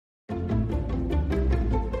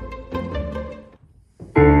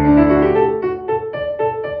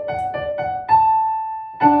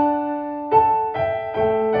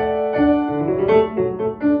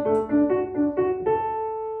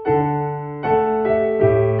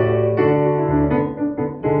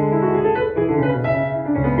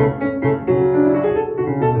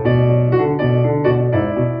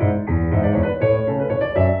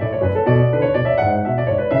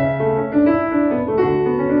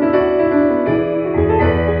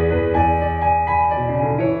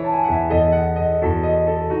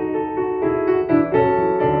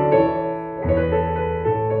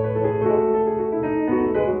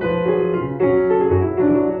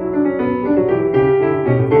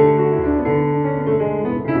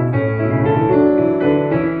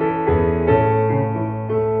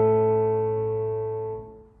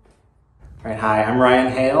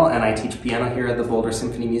Boulder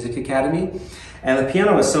Symphony Music Academy. And the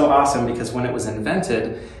piano was so awesome because when it was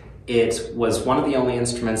invented, it was one of the only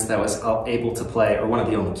instruments that was able to play, or one of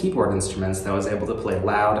the only keyboard instruments that was able to play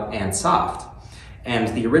loud and soft.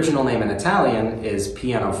 And the original name in Italian is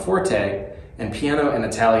pianoforte, and piano in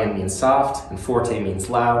Italian means soft, and forte means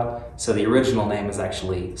loud, so the original name is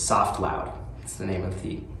actually soft loud. It's the name of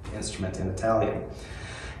the instrument in Italian.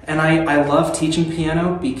 And I love teaching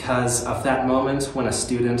piano because of that moment when a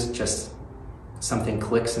student something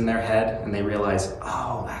clicks in their head and they realize,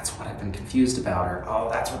 oh, that's what I've been confused about, or oh,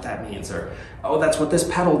 that's what that means, or oh, that's what this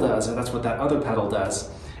pedal does, or that's what that other pedal does.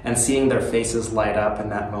 And seeing their faces light up in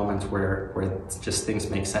that moment where just things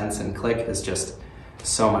make sense and click is just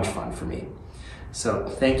so much fun for me. So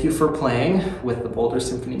thank you for playing with the Boulder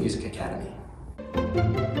Symphony Music Academy.